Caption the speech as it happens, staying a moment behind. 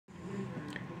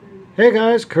Hey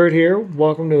guys, Kurt here.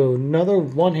 Welcome to another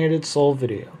one-handed solve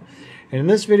video. And in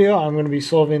this video, I'm going to be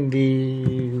solving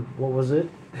the, what was it?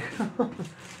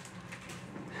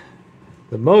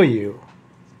 The MoYu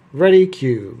Redi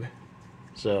cube.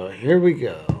 So here we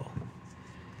go.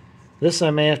 This I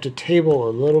may have to table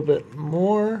a little bit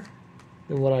more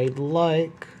than what I'd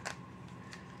like,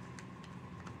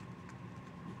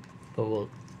 but we'll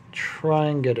try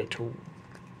and get it to.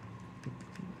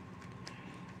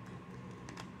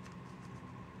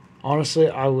 Honestly,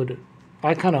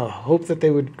 I kind of hope that they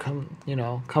would come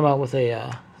out with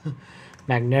a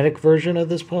magnetic version of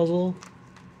this puzzle.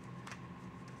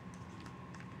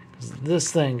 Because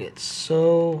this thing gets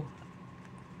so...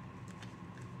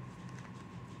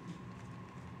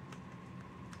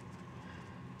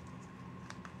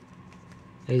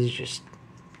 It just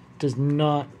does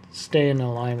not stay in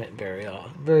alignment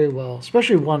very well,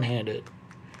 especially one-handed.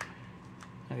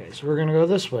 Okay, so we're going to go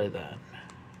this way then.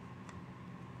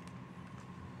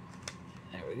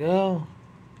 There we go.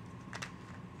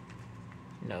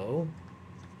 No.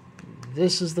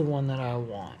 This is the one that I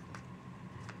want.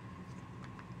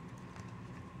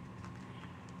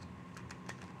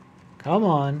 Come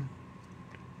on.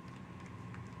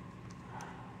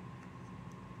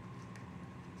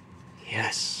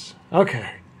 Yes.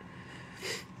 Okay.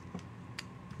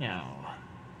 Now.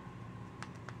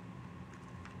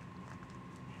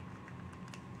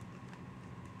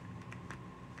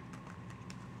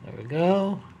 There we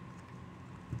go.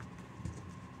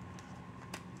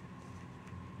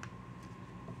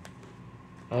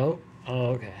 Oh,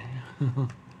 okay.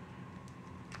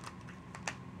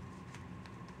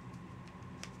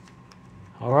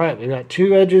 All right, we got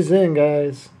two edges in,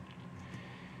 guys.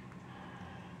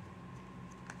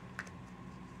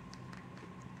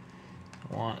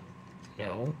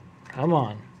 No, come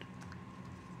on.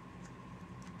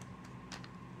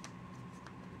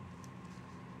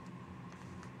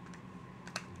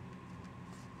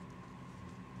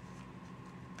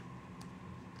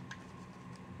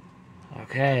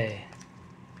 Okay.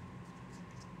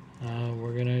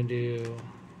 We're gonna do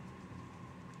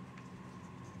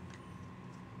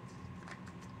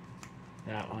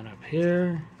that one up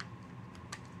here.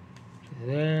 To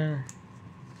there.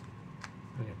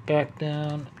 Bring it back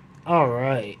down. All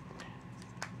right.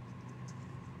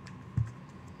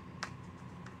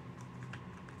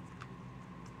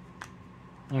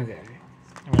 Okay.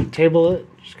 I'm gonna table it.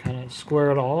 Just kind of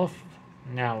square it off.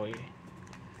 Now we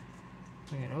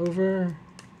bring it over.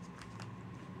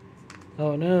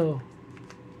 Oh no.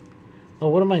 Oh,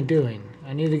 what am I doing?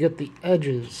 I need to get the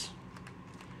edges.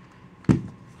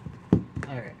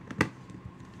 Alright. I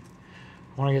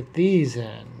want to get these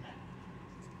in.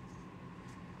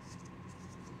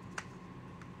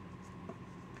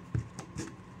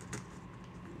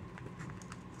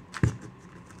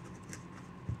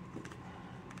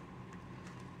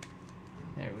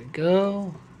 There we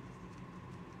go.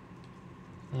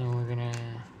 Then we're gonna...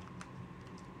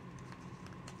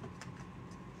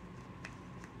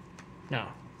 No.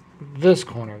 This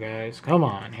corner, guys. Come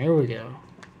on. Here we go.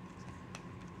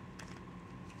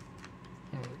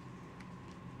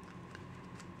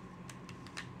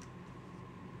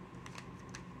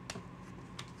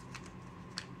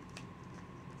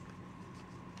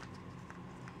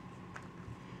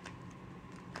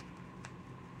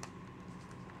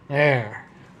 There.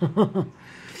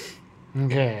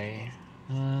 Okay.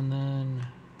 And then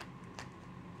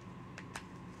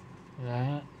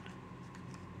that.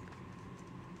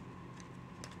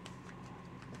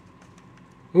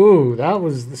 Ooh, that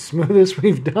was the smoothest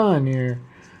we've done here.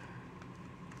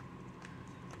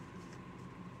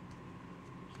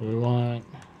 So we want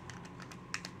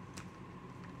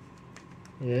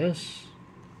this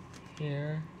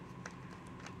here.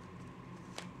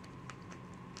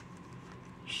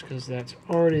 Just because that's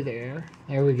already there.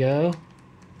 There we go.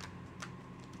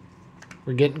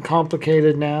 We're getting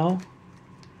complicated now.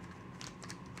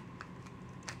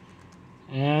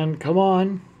 And come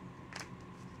on.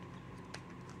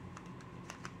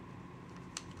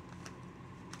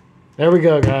 There we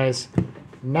go, guys.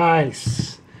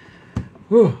 Nice.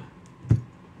 Whew.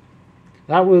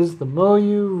 That was the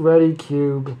MoYu Redi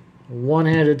cube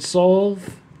one-handed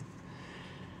solve.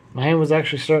 My hand was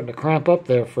actually starting to cramp up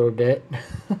there for a bit.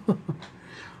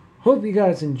 Hope you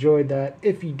guys enjoyed that.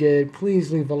 If you did,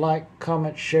 please leave a like,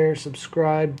 comment, share,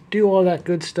 subscribe, do all that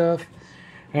good stuff.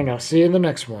 And I'll see you in the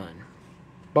next one.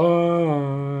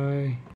 Bye.